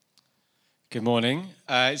Good morning.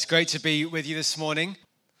 It's great to be with you this morning.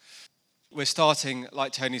 We're starting,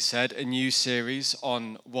 like Tony said, a new series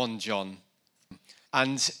on 1 John.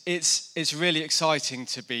 And it's really exciting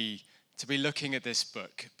to be looking at this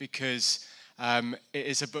book because it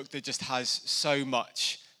is a book that just has so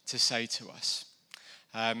much to say to us.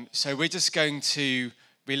 So we're just going to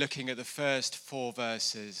be looking at the first 4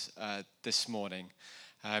 verses this morning.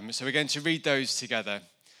 So we're going to read those together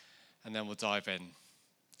and then we'll dive in.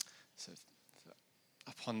 So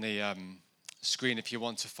up on the screen if you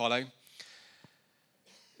want to follow.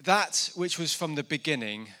 That which was from the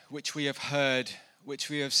beginning, which we have heard, which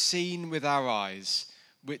we have seen with our eyes,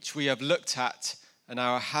 which we have looked at and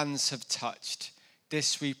our hands have touched,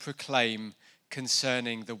 this we proclaim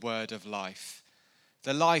concerning the word of life.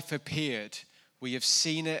 The life appeared, we have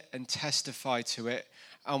seen it and testify to it,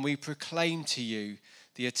 and we proclaim to you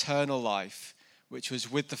the eternal life, which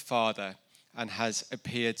was with the Father and has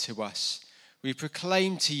appeared to us. We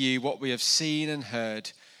proclaim to you what we have seen and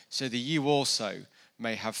heard, so that you also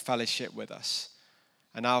may have fellowship with us.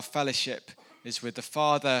 And our fellowship is with the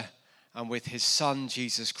Father and with his Son,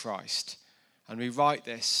 Jesus Christ. And we write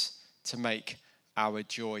this to make our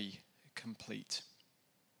joy complete.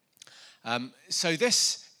 So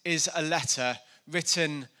this is a letter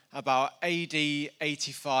written about AD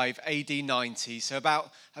 85, AD 90, so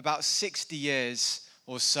about 60 years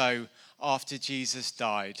or so after Jesus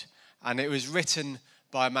died. And it was written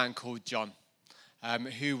by a man called John,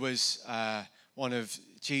 who was one of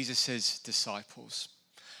Jesus' disciples.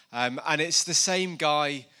 And it's the same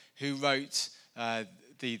guy who wrote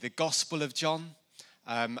the Gospel of John,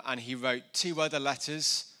 and he wrote 2 other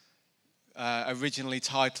letters, originally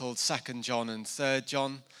titled 2 John and 3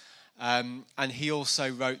 John, and he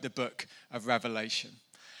also wrote the book of Revelation.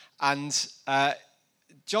 And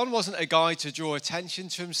John wasn't a guy to draw attention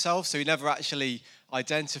to himself, so he never actually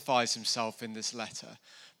identifies himself in this letter.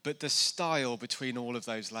 But the style between all of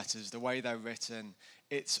those letters, the way they're written,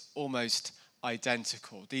 it's almost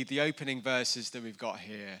identical. The opening verses that we've got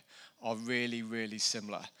here are really, really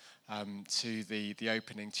similar to the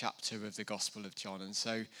opening chapter of the Gospel of John. And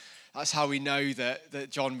so that's how we know that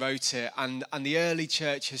John wrote it. And the early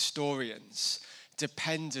church historians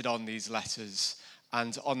depended on these letters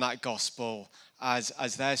and on that gospel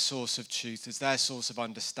as their source of truth, as their source of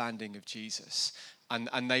understanding of Jesus.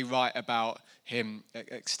 And they write about him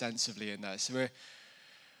extensively in there. So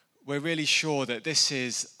we're really sure that this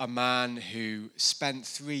is a man who spent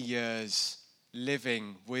 3 years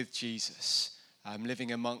living with Jesus,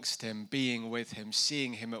 living amongst him, being with him,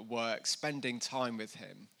 seeing him at work, spending time with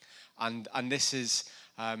him. And this is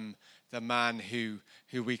the man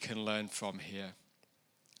who we can learn from here.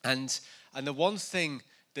 And the one thing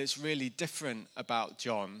that's really different about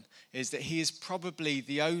John is that he is probably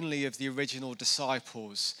the only of the original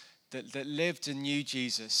disciples that lived and knew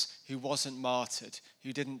Jesus who wasn't martyred,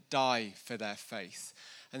 who didn't die for their faith.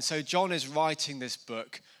 And so John is writing this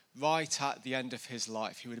book right at the end of his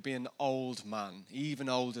life. He would be an old man, even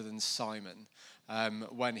older than Simon,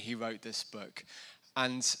 when he wrote this book.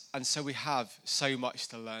 And so we have so much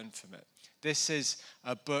to learn from it. This is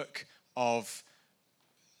a book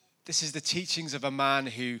This is the teachings of a man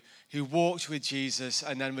who walked with Jesus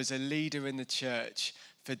and then was a leader in the church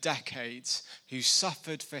for decades, who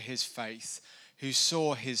suffered for his faith, who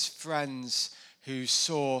saw his friends, who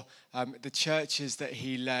saw the churches that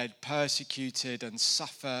he led persecuted and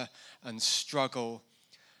suffer and struggle.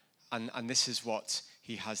 And this is what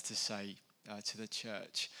he has to say to the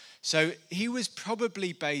church. So he was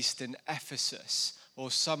probably based in Ephesus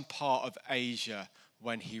or some part of Asia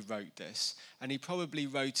when he wrote this. And he probably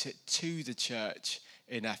wrote it to the church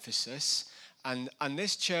in Ephesus. And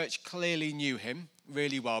this church clearly knew him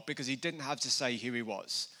really well because he didn't have to say who he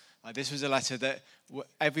was. This was a letter that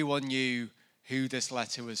everyone knew who this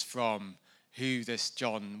letter was from, who this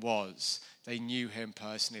John was. They knew him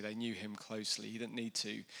personally. They knew him closely. He didn't need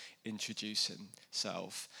to introduce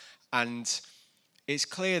himself. And it's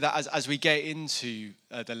clear that as we get into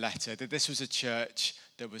the letter, that this was a church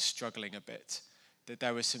that was struggling a bit. That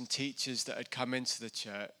there were some teachers that had come into the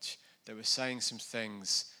church that were saying some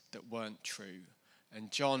things that weren't true.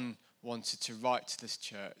 And John wanted to write to this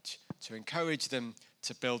church to encourage them,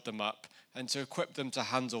 to build them up, and to equip them to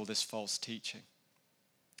handle this false teaching.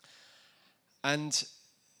 And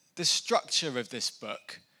the structure of this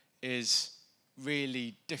book is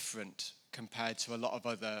really different compared to a lot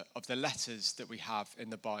of the letters that we have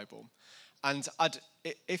in the Bible. And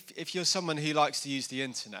if you're someone who likes to use the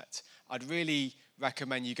internet, I'd really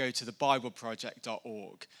recommend you go to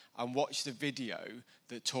thebibleproject.org and watch the video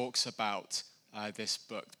that talks about this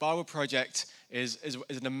book. The Bible Project is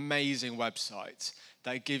an amazing website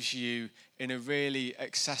that gives you, in a really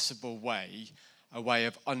accessible way, a way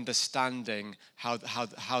of understanding how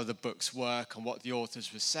the books work and what the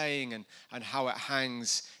authors were saying and how it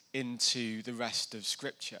hangs into the rest of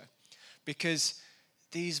Scripture. Because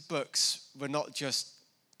these books were not just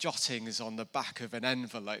jottings on the back of an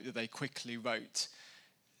envelope that they quickly wrote.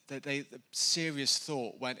 The serious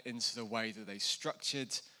thought went into the way that they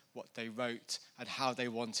structured what they wrote and how they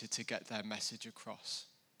wanted to get their message across.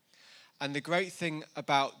 And the great thing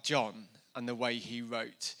about John and the way he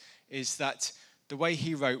wrote is that the way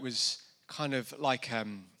he wrote was kind of like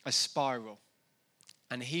a spiral.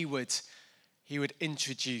 And he would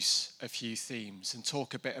introduce a few themes and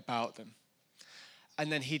talk a bit about them.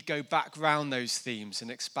 And then he'd go back round those themes and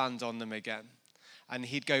expand on them again. And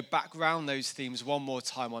he'd go back round those themes one more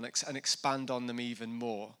time and expand on them even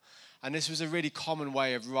more. And this was a really common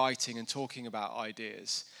way of writing and talking about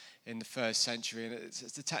ideas in the first century. And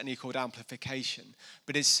it's a technique called amplification.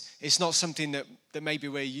 But it's not something that maybe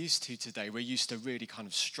we're used to today. We're used to really kind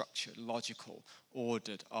of structured, logical,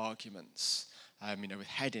 ordered arguments, with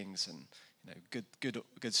headings and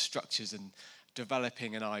good structures and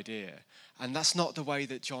developing an idea. And that's not the way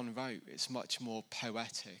that John wrote. It's much more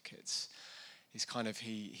poetic. It's kind of,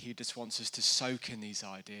 he just wants us to soak in these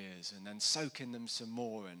ideas and then soak in them some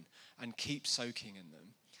more and keep soaking in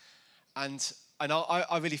them. And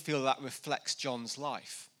I really feel that reflects John's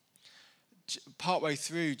life. Partway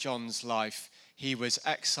through John's life, he was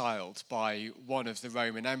exiled by one of the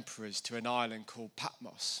Roman emperors to an island called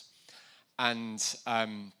Patmos. And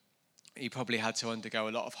he probably had to undergo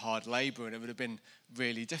a lot of hard labor, and it would have been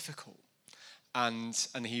really difficult. And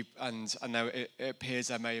now it appears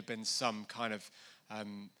there may have been some kind of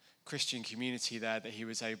Christian community there that he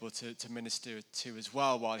was able to minister to as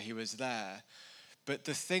well while he was there. But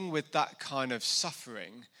the thing with that kind of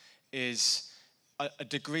suffering is a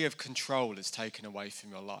degree of control is taken away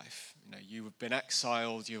from your life. You have been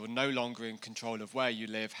exiled. You are no longer in control of where you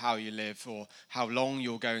live, how you live, or how long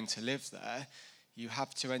you're going to live there. You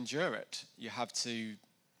have to endure it. You have to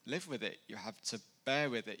live with it. You have to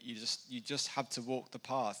bear with it. You just have to walk the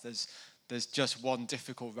path. There's just one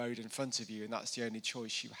difficult road in front of you, and that's the only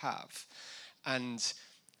choice you have. And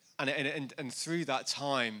through that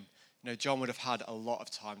time, John would have had a lot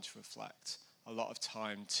of time to reflect, a lot of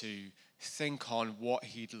time to think on what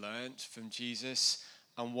he'd learned from Jesus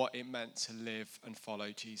and what it meant to live and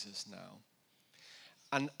follow Jesus now.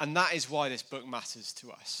 And that is why this book matters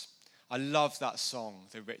to us. I love that song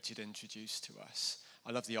that Richard introduced to us.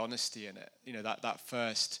 I love the honesty in it. That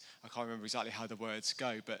first, I can't remember exactly how the words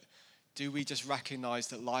go, but do we just recognize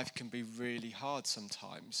that life can be really hard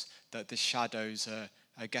sometimes, that the shadows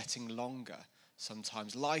are getting longer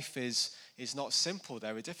sometimes? Life is not simple.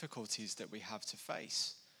 There are difficulties that we have to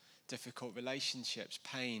face. Difficult relationships,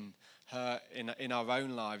 pain, hurt in our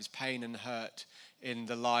own lives, pain and hurt in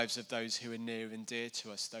the lives of those who are near and dear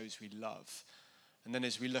to us, those we love. And then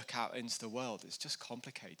as we look out into the world, it's just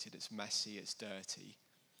complicated, it's messy, it's dirty.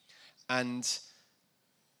 And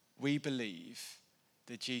we believe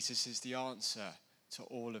that Jesus is the answer to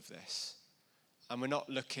all of this. And we're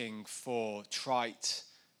not looking for trite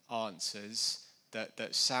answers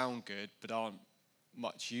that sound good but aren't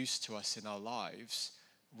much use to us in our lives.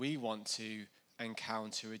 We want to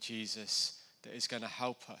encounter a Jesus that is going to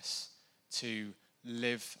help us to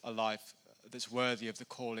live a life that's worthy of the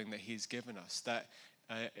calling that he's given us. That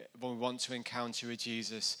we want to encounter a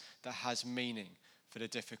Jesus that has meaning for the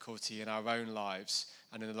difficulty in our own lives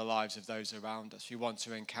and in the lives of those around us. We want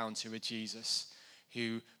to encounter a Jesus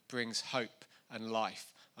who brings hope and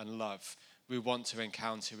life and love. We want to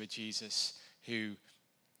encounter a Jesus who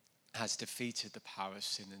has defeated the power of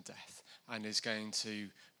sin and death and is going to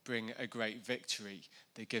bring a great victory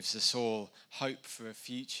that gives us all hope for a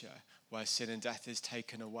future where sin and death is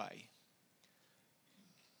taken away.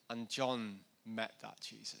 And John met that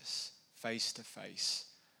Jesus face to face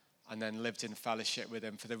and then lived in fellowship with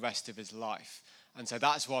him for the rest of his life. And so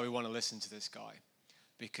that's why we want to listen to this guy,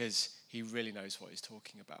 because he really knows what he's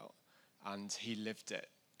talking about and he lived it.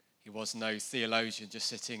 He was no theologian just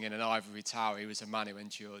sitting in an ivory tower. He was a man who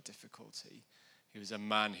endured difficulty. He was a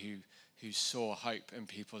man who saw hope in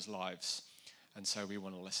people's lives. And so we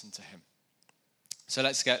want to listen to him. So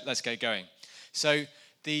let's get going. So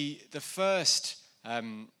the first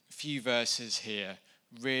few verses here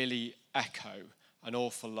really echo an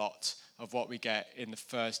awful lot of what we get in the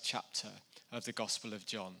first chapter of the Gospel of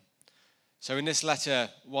John. So in this letter,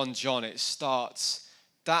 1 John, it starts,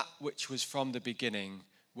 "That which was from the beginning,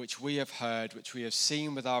 which we have heard, which we have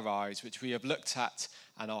seen with our eyes, which we have looked at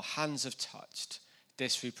and our hands have touched,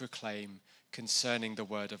 this we proclaim concerning the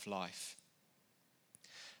word of life.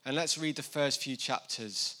 And let's read the first few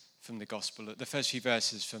chapters from the gospel, the first few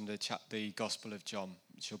verses from the Gospel of John,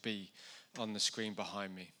 which will be on the screen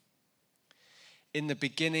behind me. In the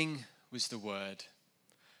beginning was the Word,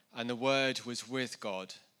 and the Word was with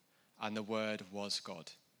God, and the Word was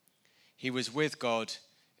God. He was with God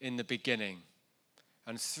in the beginning,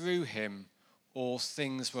 and through him all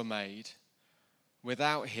things were made.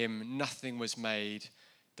 Without him nothing was made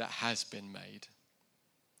that has been made.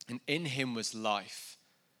 And in him was life,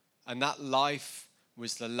 and that life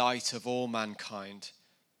was the light of all mankind.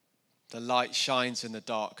 The light shines in the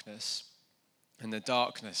darkness, and the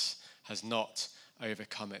darkness has not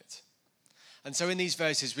overcome it. And so in these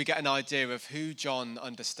verses, we get an idea of who John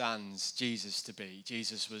understands Jesus to be.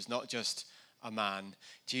 Jesus was not just a man.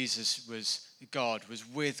 Jesus was God, was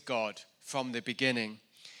with God from the beginning.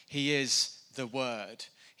 He is the Word.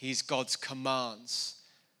 He's God's commands.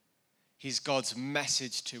 He's God's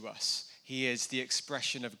message to us. He is the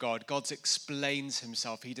expression of God. God explains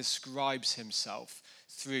himself. He describes himself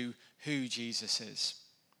through who Jesus is.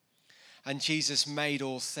 And Jesus made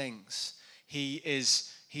all things. He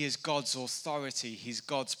is God's authority. He's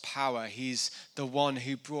God's power. He's the one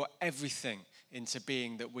who brought everything into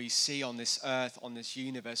being that we see on this earth, on this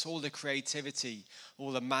universe. All the creativity,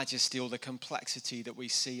 all the majesty, all the complexity that we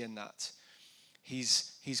see in that.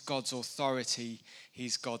 He's God's authority.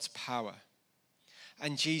 He's God's power.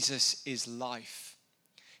 And Jesus is life.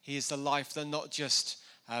 He is the life that not just,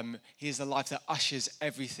 he is the life that ushers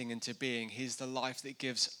everything into being. He is the life that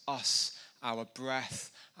gives us our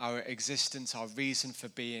breath, our existence, our reason for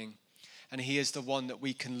being. And he is the one that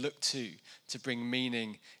we can look to bring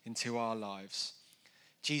meaning into our lives.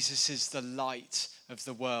 Jesus is the light of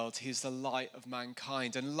the world. He is the light of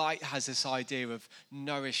mankind. And light has this idea of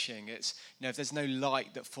nourishing. It's, if there's no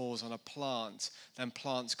light that falls on a plant, then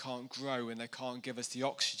plants can't grow and they can't give us the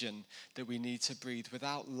oxygen that we need to breathe.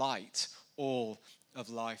 Without light, all of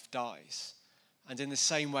life dies. And in the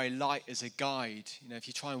same way, light is a guide. If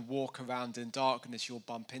you try and walk around in darkness, you'll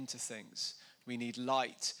bump into things. We need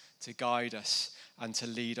light to guide us and to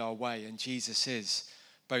lead our way. And Jesus is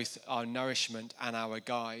both our nourishment and our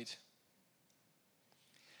guide.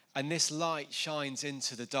 And this light shines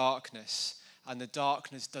into the darkness, and the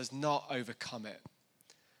darkness does not overcome it.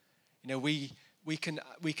 We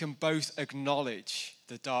can both acknowledge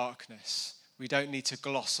the darkness. We don't need to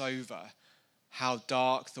gloss over how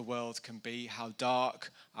dark the world can be, how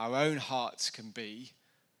dark our own hearts can be.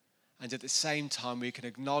 And at the same time, we can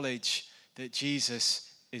acknowledge that Jesus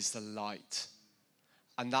is the light.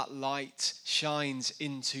 And that light shines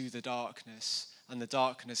into the darkness, and the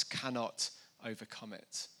darkness cannot overcome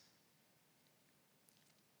it.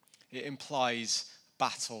 It implies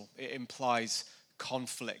battle. It implies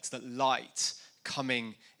conflict, that light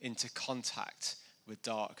coming into contact with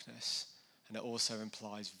darkness. And it also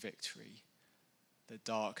implies victory, that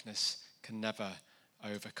darkness can never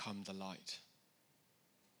overcome the light.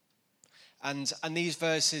 And these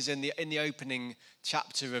verses in the opening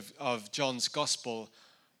chapter of John's Gospel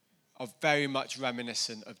are very much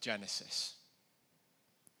reminiscent of Genesis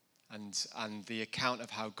and the account of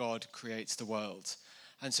how God creates the world.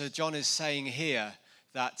 And so John is saying here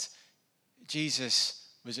that Jesus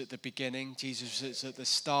was at the beginning. Jesus was at the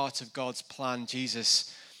start of God's plan.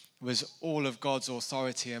 Jesus was all of God's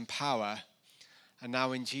authority and power. And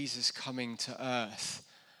now in Jesus coming to earth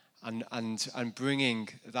and bringing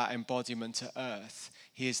that embodiment to earth,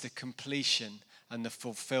 he is the completion and the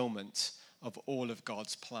fulfillment of all of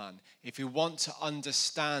God's plan. If we want to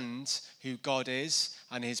understand who God is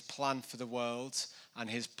and his plan for the world and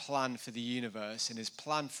his plan for the universe and his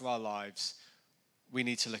plan for our lives, we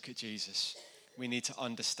need to look at Jesus. We need to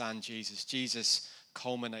understand Jesus. Jesus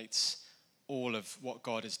culminates all of what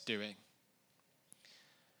God is doing.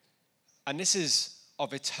 And this is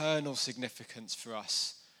of eternal significance for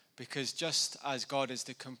us, because just as God is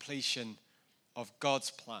the completion of God's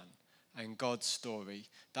plan and God's story,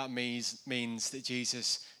 that means that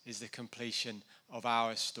Jesus is the completion of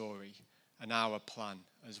our story and our plan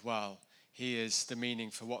as well. He is the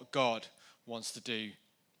meaning for what God wants to do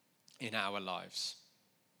in our lives.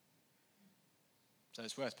 So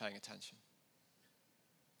it's worth paying attention.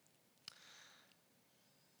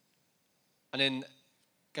 And in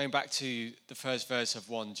going back to the first verse of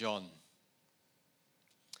 1 John,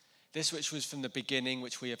 this which was from the beginning,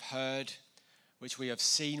 which we have heard, which we have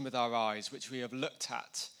seen with our eyes, which we have looked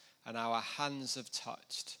at, and our hands have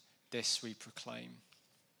touched, this we proclaim.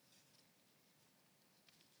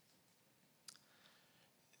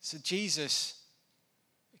 So Jesus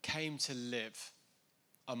came to live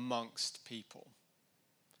amongst people.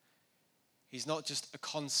 He's not just a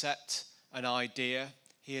concept an idea.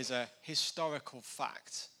 He is a historical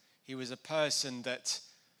fact. He was a person that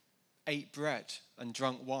ate bread and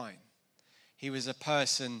drank wine. He was a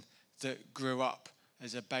person that grew up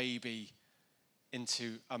as a baby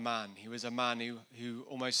into a man. He was a man who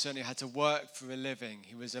almost certainly had to work for a living.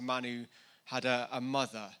 He was a man who had a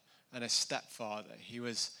mother and a stepfather. He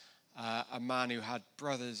was a man who had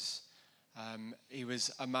brothers. He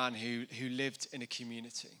was a man who lived in a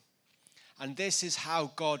community. And this is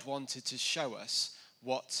how God wanted to show us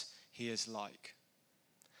what he is like.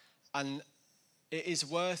 And it is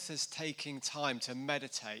worth us taking time to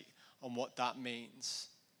meditate on what that means.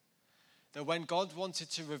 That when God wanted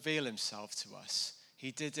to reveal himself to us,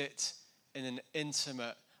 he did it in an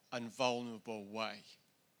intimate and vulnerable way.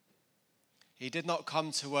 He did not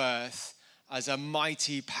come to earth as a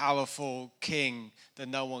mighty, powerful king that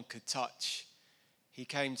no one could touch. He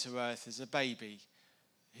came to earth as a baby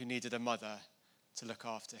who needed a mother to look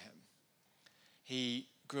after him. He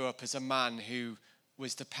grew up as a man who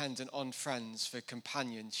was dependent on friends for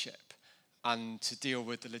companionship and to deal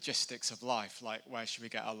with the logistics of life, like where should we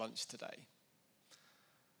get our lunch today?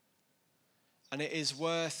 And it is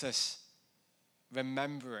worth us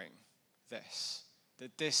remembering this,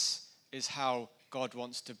 that this is how God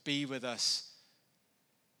wants to be with us.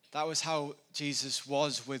 That was how Jesus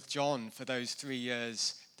was with John for those 3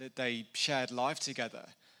 years that they shared life together.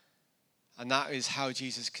 And that is how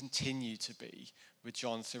Jesus continued to be with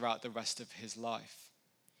John throughout the rest of his life.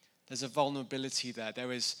 There's a vulnerability there.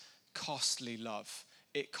 There is costly love.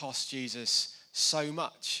 It cost Jesus so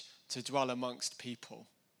much to dwell amongst people.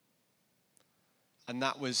 And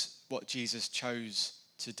that was what Jesus chose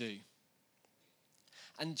to do.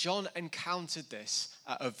 And John encountered this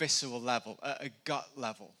at a visceral level, at a gut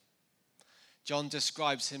level. John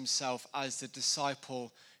describes himself as the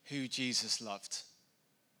disciple who Jesus loved.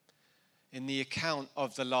 In the account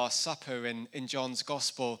of the Last Supper in John's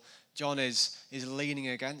Gospel, John is leaning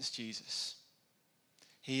against Jesus.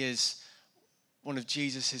 He is one of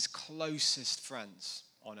Jesus' closest friends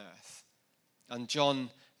on earth. And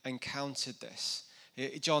John encountered this.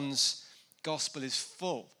 John's Gospel is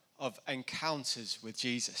full of encounters with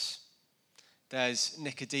Jesus. There's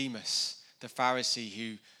Nicodemus, the Pharisee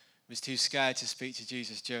who was too scared to speak to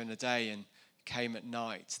Jesus during the day and came at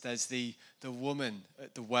night. There's the woman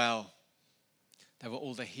at the well. There were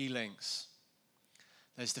all the healings.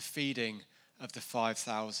 There's the feeding of the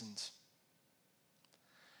 5,000.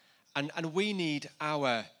 And we need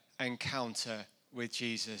our encounter with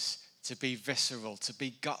Jesus to be visceral, to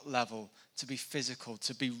be gut level, to be physical,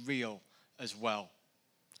 to be real as well.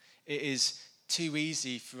 It is too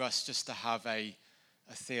easy for us just to have a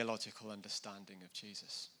theological understanding of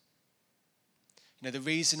Jesus. You know, the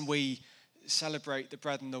reason we celebrate the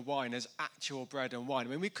bread and the wine as actual bread and wine, I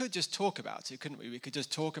mean, we could just talk about it, couldn't we? We could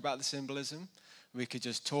just talk about the symbolism. We could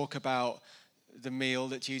just talk about the meal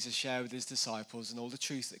that Jesus shared with his disciples and all the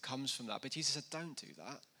truth that comes from that. But Jesus said, don't do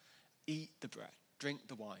that. Eat the bread, drink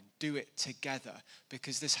the wine, do it together,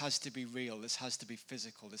 because this has to be real, this has to be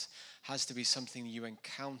physical, this has to be something you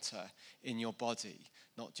encounter in your body,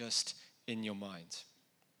 not just in your mind.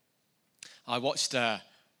 I watched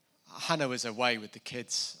Hannah was away with the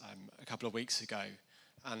kids a couple of weeks ago,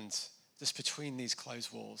 and just between these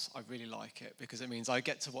closed walls, I really like it because it means I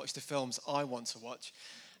get to watch the films I want to watch.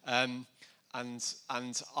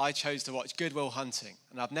 And I chose to watch Good Will Hunting,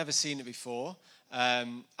 and I've never seen it before.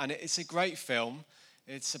 And it's a great film.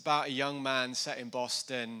 It's about a young man set in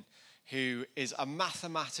Boston who is a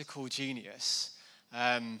mathematical genius,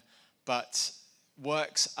 but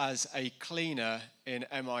works as a cleaner in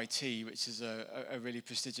MIT, which is a really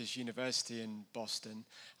prestigious university in Boston,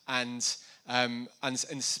 and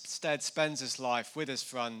instead spends his life with his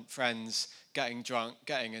friends, getting drunk,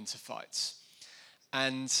 getting into fights.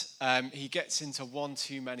 And he gets into one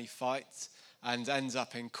too many fights and ends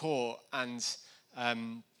up in court. And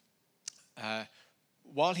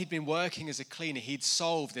while he'd been working as a cleaner, he'd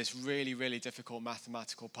solved this really, really difficult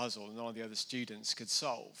mathematical puzzle none of the other students could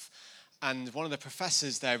solve. And one of the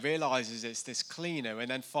professors there realizes it's this cleaner and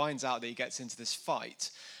then finds out that he gets into this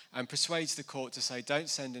fight and persuades the court to say, don't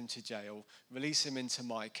send him to jail, release him into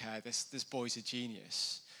my care, this boy's a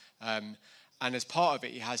genius. And as part of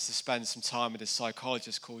it, he has to spend some time with a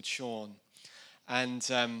psychologist called Sean. And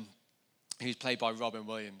he's played by Robin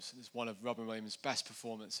Williams. It's one of Robin Williams' best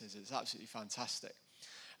performances. It's absolutely fantastic.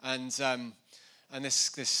 And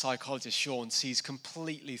this psychologist, Sean, sees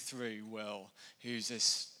completely through Will, who's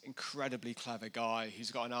this incredibly clever guy who's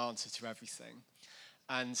got an answer to everything,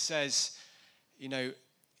 and says, you know,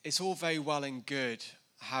 it's all very well and good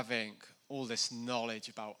having all this knowledge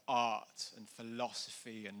about art and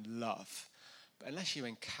philosophy and love, But unless you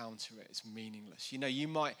encounter it, it's meaningless. You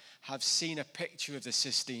might have seen a picture of the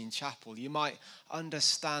Sistine Chapel. You might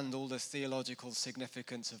understand all the theological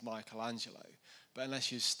significance of Michelangelo. But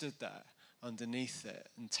unless you've stood there underneath it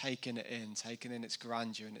and taken in its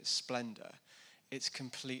grandeur and its splendor, it's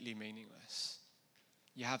completely meaningless.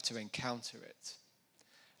 You have to encounter it.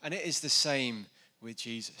 And it is the same with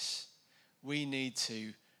Jesus. We need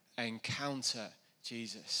to encounter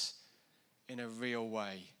Jesus in a real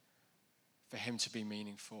way for him to be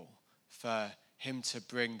meaningful, for him to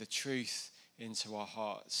bring the truth into our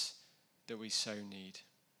hearts that we so need.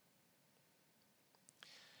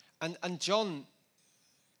 And John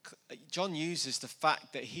uses the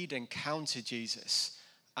fact that he'd encountered Jesus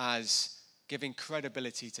as giving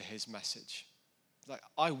credibility to his message. Like,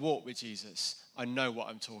 I walk with Jesus. I know what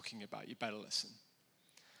I'm talking about. You better listen.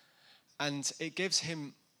 And it gives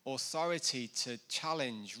him authority to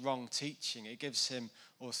challenge wrong teaching. It gives him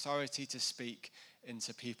authority to speak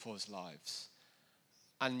into people's lives.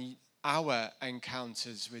 And our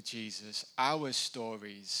encounters with Jesus, our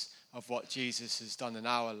stories of what Jesus has done in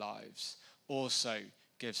our lives, also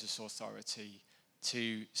gives us authority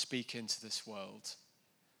to speak into this world.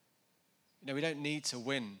 We don't need to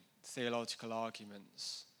win theological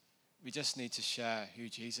arguments. We just need to share who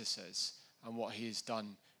Jesus is and what he has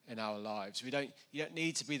done in our lives. You don't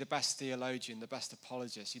need to be the best theologian, the best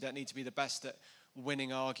apologist. You don't need to be the best at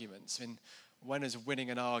winning arguments. I mean, when has winning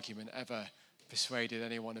an argument ever persuaded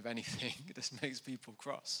anyone of anything? It just makes people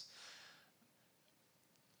cross.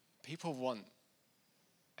 People want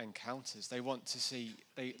encounters. They want to see,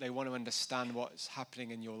 they want to understand what's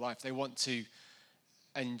happening in your life. They want to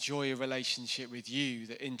enjoy a relationship with you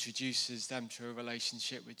that introduces them to a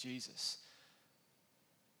relationship with Jesus.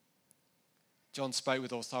 John spoke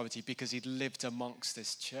with authority because he'd lived amongst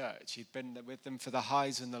this church. He'd been with them for the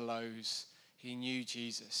highs and the lows. He knew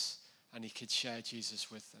Jesus and he could share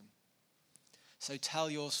Jesus with them. So tell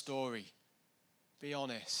your story. Be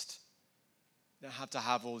honest. You don't have to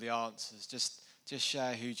have all the answers. Just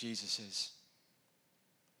share who Jesus is.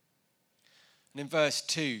 And in verse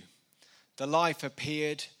 2, the life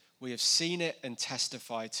appeared, we have seen it and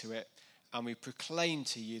testified to it, and we proclaim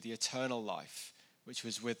to you the eternal life which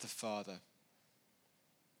was with the Father.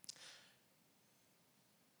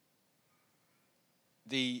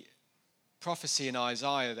 The prophecy in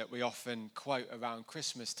Isaiah that we often quote around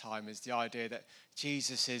Christmas time is the idea that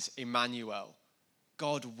Jesus is Emmanuel,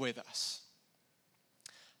 God with us.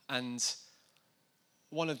 And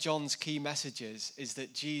one of John's key messages is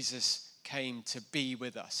that Jesus came to be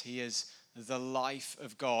with us. He is the life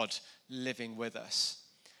of God living with us,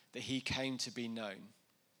 that he came to be known.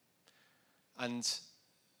 And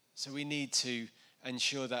so we need to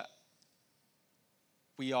ensure that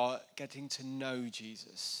we are getting to know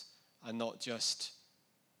Jesus and not just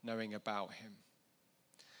knowing about him.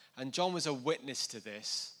 And John was a witness to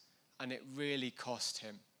this, and it really cost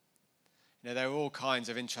him. There are all kinds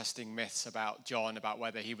of interesting myths about John, about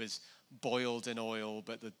whether he was boiled in oil,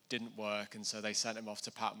 but that didn't work, and so they sent him off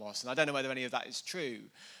to Patmos. And I don't know whether any of that is true,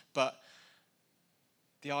 but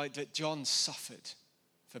the idea that John suffered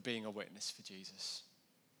for being a witness for Jesus.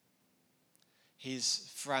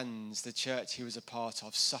 His friends, the church he was a part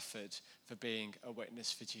of, suffered for being a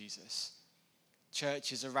witness for Jesus.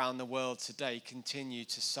 Churches around the world today continue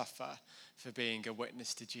to suffer for being a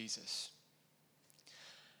witness to Jesus.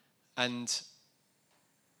 And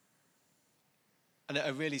at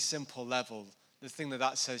a really simple level, the thing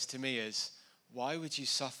that says to me is, why would you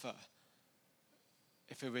suffer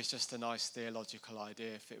if it was just a nice theological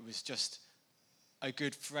idea, if it was just a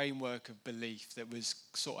good framework of belief that was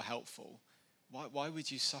sort of helpful? Why would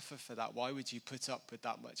you suffer for that? Why would you put up with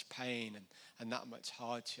that much pain and that much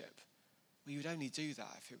hardship? Well, you would only do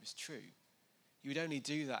that if it was true. You would only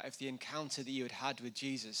do that if the encounter that you had had with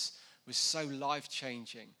Jesus was so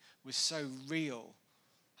life-changing, was so real,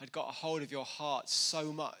 had got a hold of your heart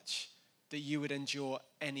so much that you would endure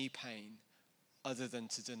any pain other than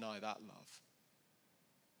to deny that love.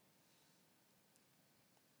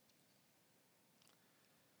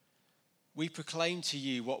 We proclaim to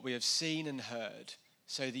you what we have seen and heard,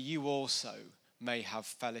 so that you also may have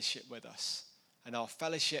fellowship with us. And our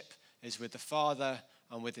fellowship is with the Father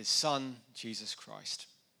and with his Son, Jesus Christ.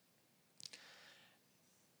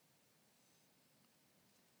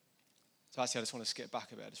 So actually, I just want to skip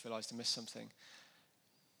back a bit. I just realized I missed something.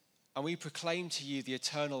 And we proclaim to you the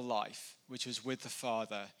eternal life, which was with the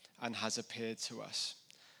Father and has appeared to us.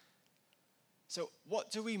 So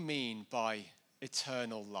what do we mean by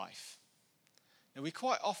eternal life? Now, we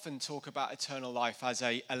quite often talk about eternal life as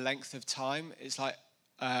a length of time. It's like,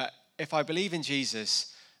 if I believe in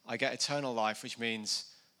Jesus, I get eternal life, which means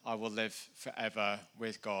I will live forever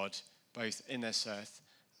with God, both in this earth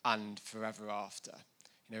and forever after.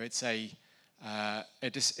 You know, it's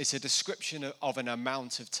a description of an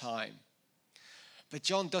amount of time. But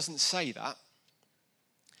John doesn't say that.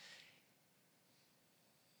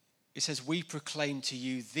 It says, we proclaim to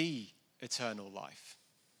you the eternal life.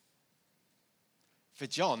 For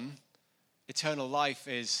John, eternal life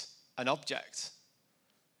is an object.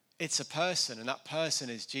 It's a person, and that person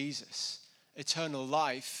is Jesus. Eternal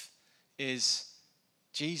life is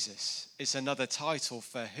Jesus. It's another title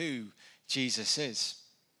for who Jesus is.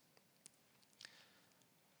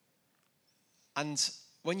 And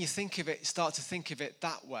when you start to think of it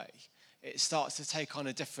that way, it starts to take on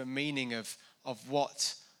a different meaning of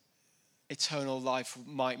what eternal life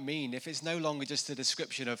might mean. If it's no longer just a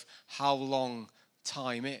description of how long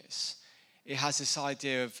time is, it has this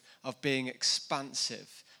idea of being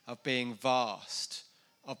expansive, of being vast,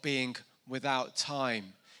 of being without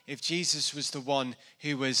time. If Jesus was the one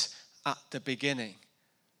who was at the beginning,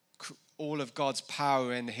 all of God's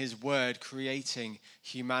power in his word creating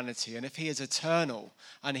humanity, and if he is eternal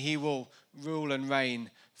and he will rule and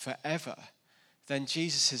reign forever, then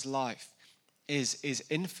Jesus' life is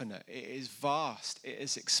infinite, it is vast, it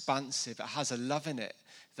is expansive, it has a love in it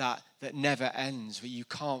that never ends, where you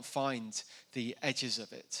can't find the edges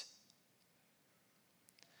of it.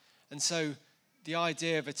 And so the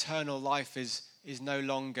idea of eternal life is no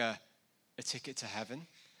longer a ticket to heaven.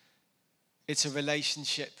 It's a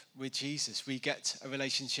relationship with Jesus. We get a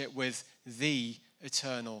relationship with the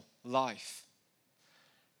eternal life.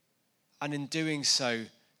 And in doing so,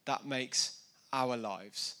 that makes our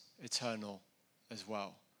lives eternal as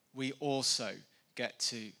well. We also get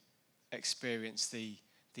to experience the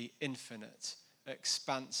infinite,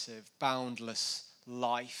 expansive, boundless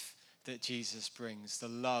life that Jesus brings, the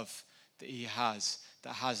love that he has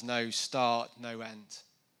that has no start, no end.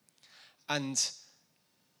 And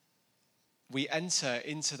we enter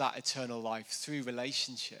into that eternal life through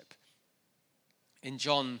relationship. In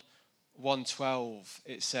John 1:12,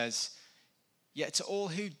 it says, "Yet to all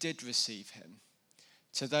who did receive him,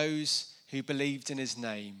 to those who believed in his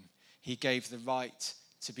name, he gave the right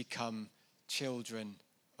to become children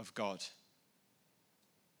of God."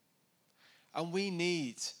 And we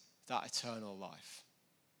need that eternal life.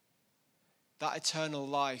 That eternal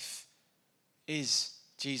life is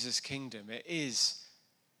Jesus' kingdom. It is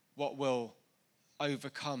what will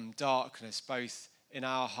overcome darkness both in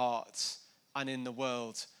our hearts and in the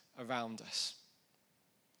world around us.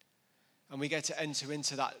 And we get to enter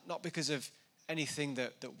into that not because of anything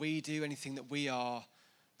that we do, anything that we are,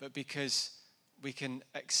 but because we can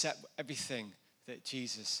accept everything that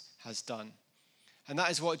Jesus has done. And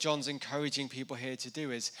that is what John's encouraging people here to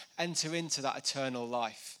do, is enter into that eternal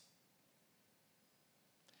life.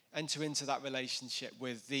 Enter into that relationship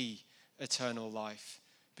with the eternal life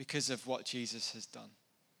because of what Jesus has done.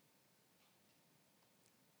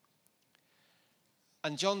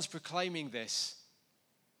 And John's proclaiming this.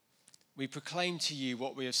 We proclaim to you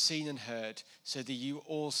what we have seen and heard, so that you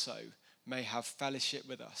also may have fellowship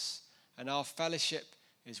with us. And our fellowship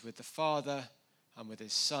is with the Father and with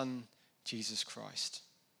his Son, Jesus Christ.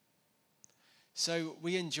 So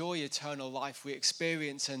we enjoy eternal life. We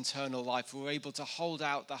experience eternal life. We're able to hold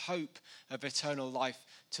out the hope of eternal life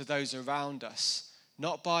to those around us,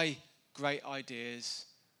 not by great ideas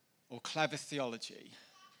or clever theology,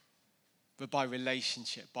 but by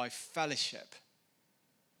relationship, by fellowship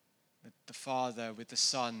with the Father, with the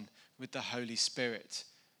Son, with the Holy Spirit.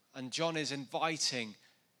 And John is inviting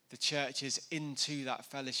the churches into that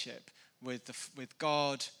fellowship with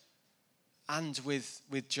God and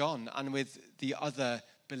with John and with the other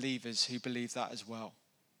believers who believe that as well.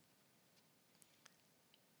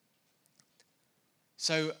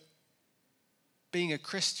 So being a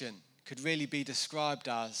Christian could really be described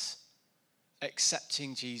as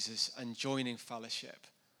accepting Jesus and joining fellowship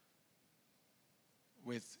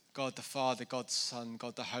with God the Father, God the Son,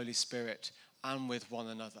 God the Holy Spirit, and with one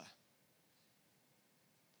another.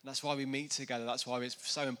 And that's why we meet together. That's why it's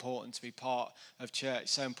so important to be part of church,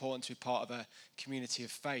 so important to be part of a community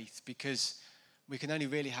of faith, because we can only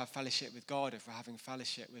really have fellowship with God if we're having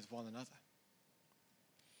fellowship with one another.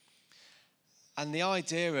 And the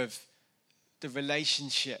idea of the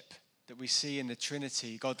relationship that we see in the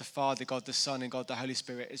Trinity, God the Father, God the Son, and God the Holy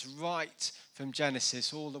Spirit, is right from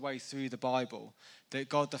Genesis all the way through the Bible. That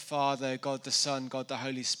God the Father, God the Son, God the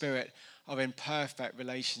Holy Spirit are in perfect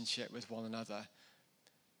relationship with one another.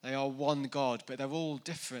 They are one God, but they're all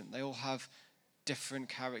different. They all have different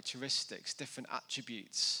characteristics, different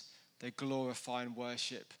attributes. They glorify and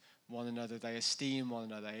worship one another. They esteem one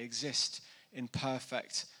another. They exist in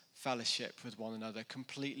perfect fellowship with one another,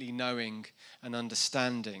 completely knowing and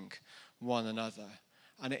understanding one another.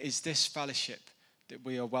 And it is this fellowship that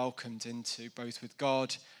we are welcomed into, both with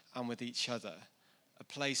God and with each other, a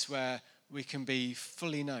place where we can be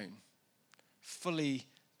fully known, fully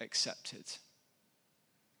accepted,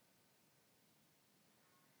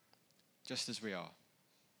 just as we are.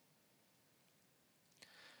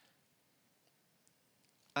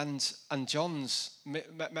 And John's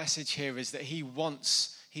message here is that he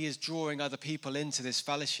is drawing other people into this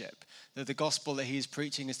fellowship. That the gospel that he is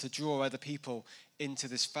preaching is to draw other people into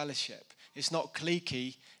this fellowship. It's not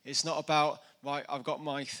cliquey. It's not about, right, I've got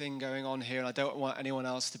my thing going on here and I don't want anyone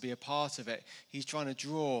else to be a part of it. He's trying to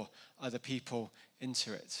draw other people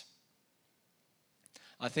into it.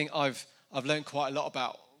 I think I've learned quite a lot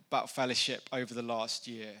about fellowship over the last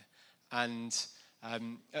year. And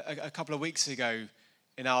a couple of weeks ago,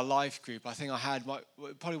 in our life group, I think I had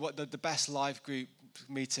the best life group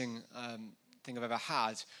meeting thing I've ever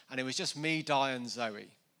had, and it was just me, Di, and Zoe.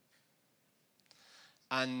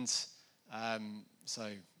 And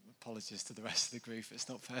so apologies to the rest of the group; it's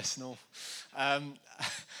not personal.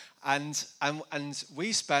 And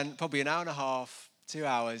we spent probably an hour and a half, 2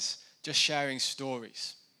 hours, just sharing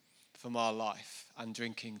stories from our life and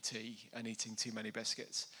drinking tea and eating too many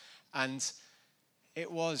biscuits, and there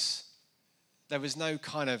was no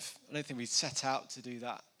kind of, I don't think we set out to do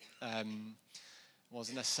that.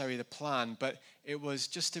 Wasn't necessarily the plan, but it was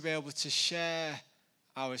just to be able to share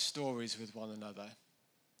our stories with one another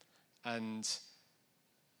and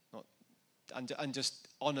just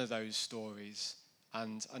honor those stories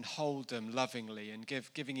and hold them lovingly and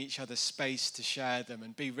giving each other space to share them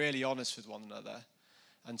and be really honest with one another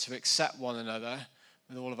and to accept one another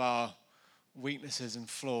with all of our weaknesses and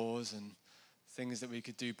flaws and things that we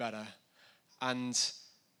could do better. And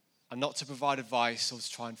not to provide advice or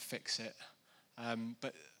to try and fix it,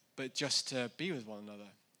 but just to be with one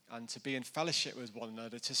another and to be in fellowship with one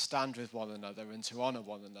another, to stand with one another and to honor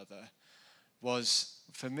one another was,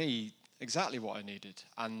 for me, exactly what I needed.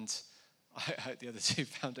 And I hope the other two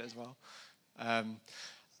found it as well.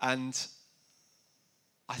 And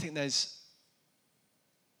I think there's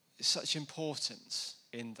such importance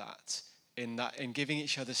in giving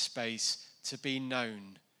each other space to be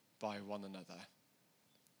known by one another,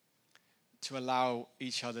 to allow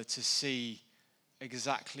each other to see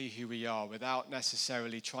exactly who we are without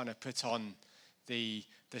necessarily trying to put on the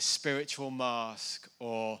spiritual mask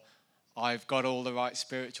or I've got all the right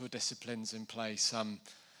spiritual disciplines in place, I'm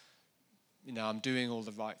doing all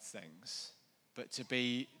the right things, but to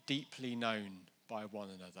be deeply known by one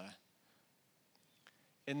another.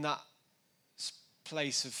 In that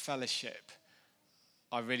place of fellowship,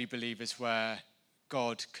 I really believe is where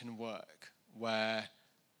God can work, where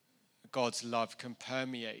God's love can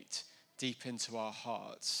permeate deep into our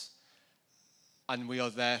hearts. And we are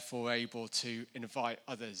therefore able to invite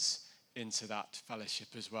others into that fellowship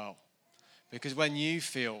as well. Because when you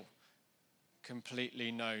feel completely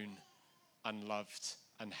known and loved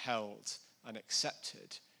and held and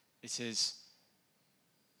accepted, it is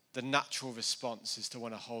the natural response is to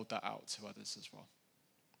want to hold that out to others as well.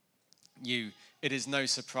 It is no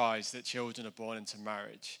surprise that children are born into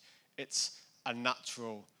marriage. It's a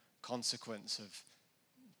natural consequence of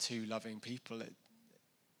two loving people.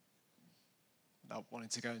 Without wanting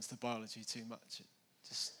to go into the biology too much, it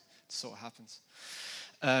just sort of happens.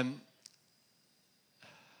 And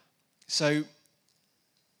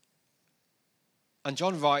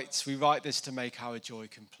John writes, we write this to make our joy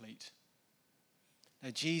complete.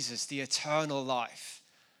 Now Jesus, the eternal life,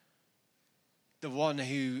 the one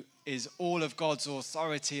who is all of God's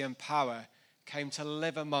authority and power, came to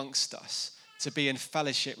live amongst us, to be in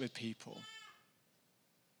fellowship with people.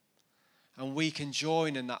 And we can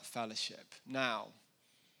join in that fellowship now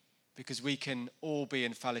because we can all be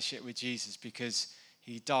in fellowship with Jesus because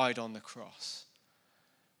he died on the cross.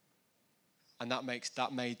 And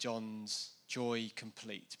that made John's joy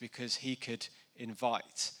complete because he could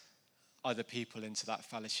invite other people into that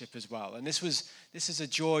fellowship as well. And this is a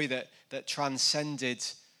joy that transcended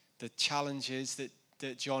the challenges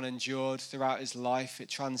that John endured throughout his life. It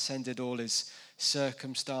transcended all his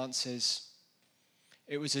circumstances.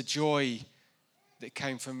 It was a joy that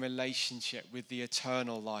came from relationship with the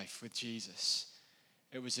eternal life with Jesus.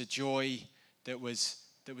 It was a joy that was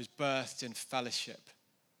birthed in fellowship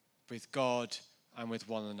with God and with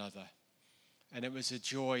one another. And it was a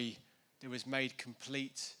joy that was made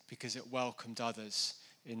complete because it welcomed others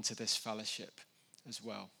into this fellowship as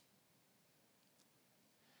well.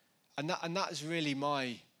 And that is really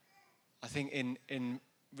I think in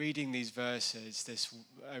reading these verses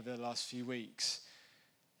over the last few weeks,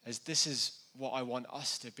 as this is what I want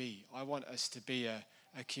us to be. I want us to be a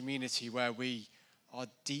community where we are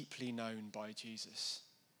deeply known by Jesus,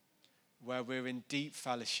 where we're in deep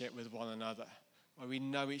fellowship with one another, where we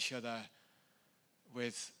know each other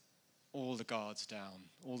with all the guards down,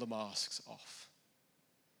 all the masks off,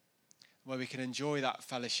 where we can enjoy that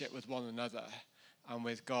fellowship with one another and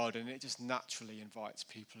with God, and it just naturally invites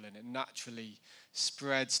people in. It naturally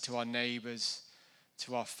spreads to our neighbours,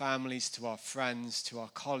 to our families, to our friends, to our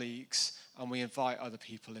colleagues, and we invite other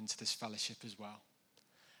people into this fellowship as well.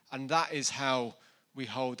 And that is how we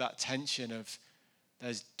hold that tension of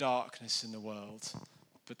there's darkness in the world,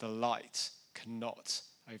 but the light cannot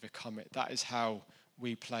overcome it. That is how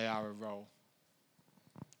we play our role.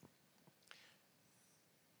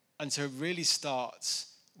 And so it really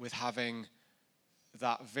starts with having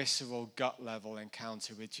that visceral gut level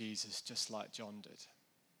encounter with Jesus, just like John did.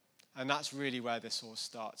 And that's really where this all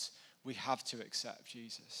starts. We have to accept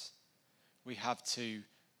Jesus. We have to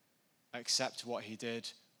accept what he did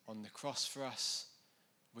on the cross for us.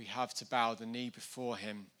 We have to bow the knee before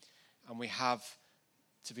him, and we have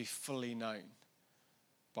to be fully known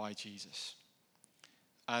by Jesus.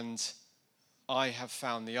 And I have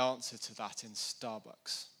found the answer to that in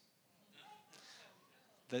Starbucks.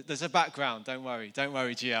 There's a background, don't worry,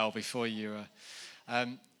 GL, before you.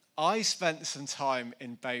 I spent some time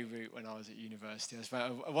in Beirut when I was at university. I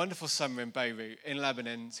spent a wonderful summer in Beirut, in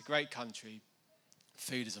Lebanon. It's a great country.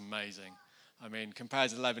 Food is amazing. I mean,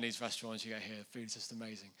 compared to the Lebanese restaurants you get here, food is just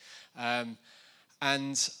amazing.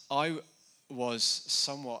 And I was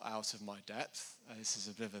somewhat out of my depth. This is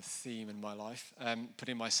a bit of a theme in my life,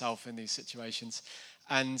 putting myself in these situations.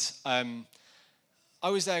 And I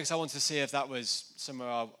was there because I wanted to see if that was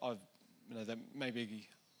somewhere that maybe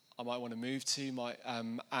I might want to move to.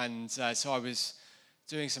 So I was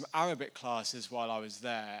doing some Arabic classes while I was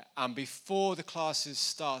there. And before the classes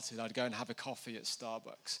started, I'd go and have a coffee at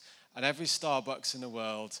Starbucks. And every Starbucks in the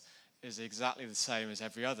world is exactly the same as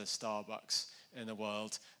every other Starbucks in the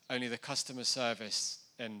world, only the customer service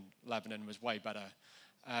in Lebanon was way better.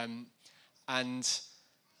 And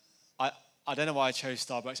I don't know why I chose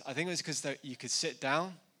Starbucks. I think it was because you could sit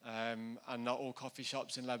down, and not all coffee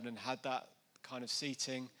shops in Lebanon had that kind of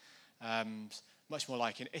seating. Much more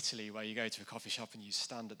like in Italy, where you go to a coffee shop and you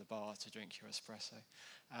stand at the bar to drink your espresso.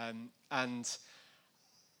 And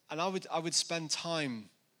I would spend time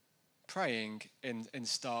praying in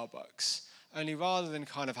Starbucks, only rather than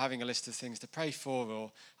kind of having a list of things to pray for,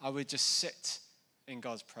 or I would just sit in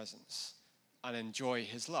God's presence and enjoy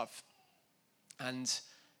his love. And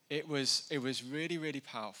it was really, really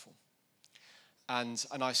powerful. And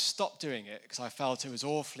I stopped doing it because I felt it was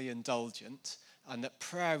awfully indulgent, and that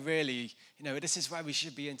prayer really, this is where we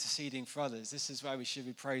should be interceding for others. This is where we should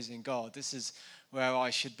be praising God. This is where I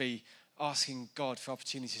should be asking God for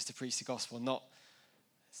opportunities to preach the gospel, not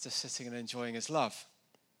just sitting and enjoying his love.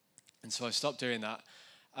 And so I stopped doing that.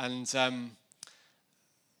 And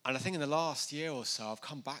I think in the last year or so, I've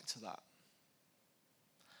come back to that.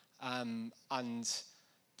 And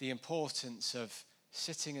the importance of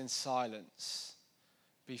sitting in silence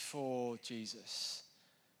before Jesus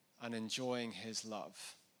and enjoying his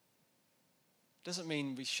love. Doesn't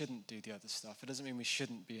mean we shouldn't do the other stuff. It doesn't mean we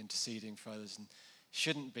shouldn't be interceding for others and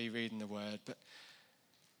shouldn't be reading the word, but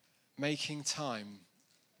making time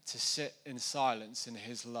to sit in silence in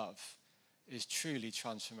his love is truly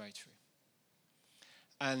transformatory.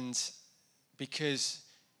 And because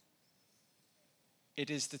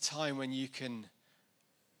it is the time when you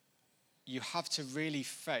have to really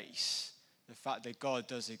face the fact that God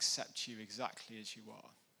does accept you exactly as you are.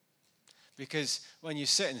 Because when you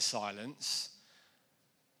sit in silence,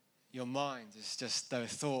 your mind is just, there are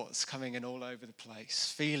thoughts coming in all over the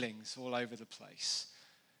place, feelings all over the place.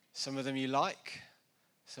 Some of them you like,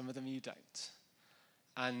 some of them you don't.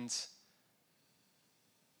 And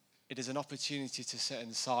it is an opportunity to sit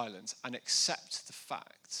in silence and accept the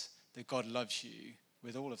fact that God loves you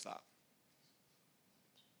with all of that.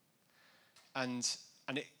 And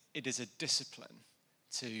it is a discipline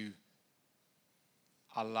to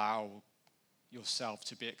allow yourself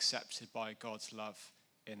to be accepted by God's love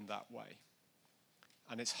in that way.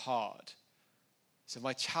 And it's hard. So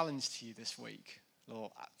my challenge to you this week,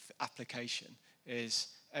 little application, is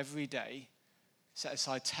every day set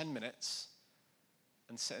aside 10 minutes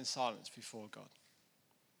and sit in silence before God.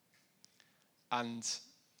 And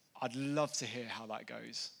I'd love to hear how that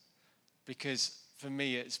goes, because for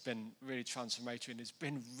me it's been really transformative and it's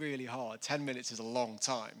been really hard. 10 minutes is a long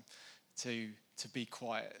time to be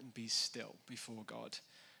quiet and be still before God.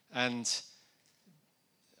 And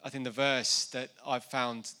I think the verse that I've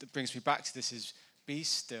found that brings me back to this is, be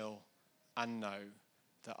still and know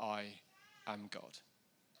that I am God.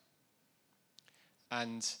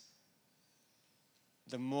 And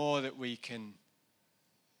the more that we can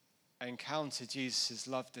encounter Jesus'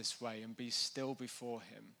 love this way and be still before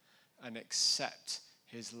him and accept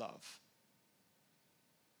his love,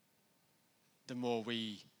 the more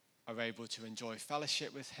we are able to enjoy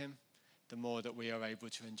fellowship with him, the more that we are able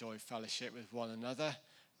to enjoy fellowship with one another,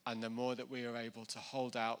 and the more that we are able to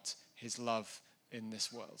hold out his love in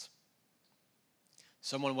this world.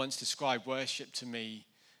 Someone once described worship to me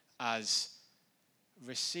as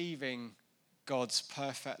receiving God's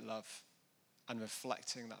perfect love and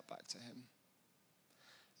reflecting that back to him.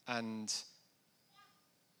 And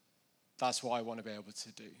that's what I want to be able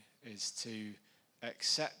to do, is to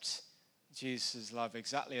accept Jesus' love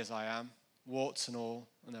exactly as I am, warts and all,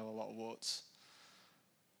 and there are a lot of warts,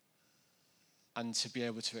 and to be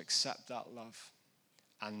able to accept that love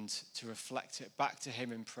and to reflect it back to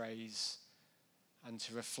him in praise and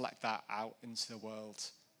to reflect that out into the world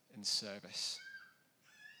in service.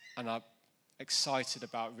 And I'm excited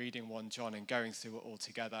about reading 1 John and going through it all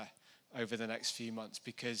together over the next few months,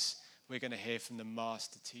 because we're going to hear from the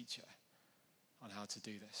master teacher on how to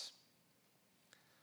do this.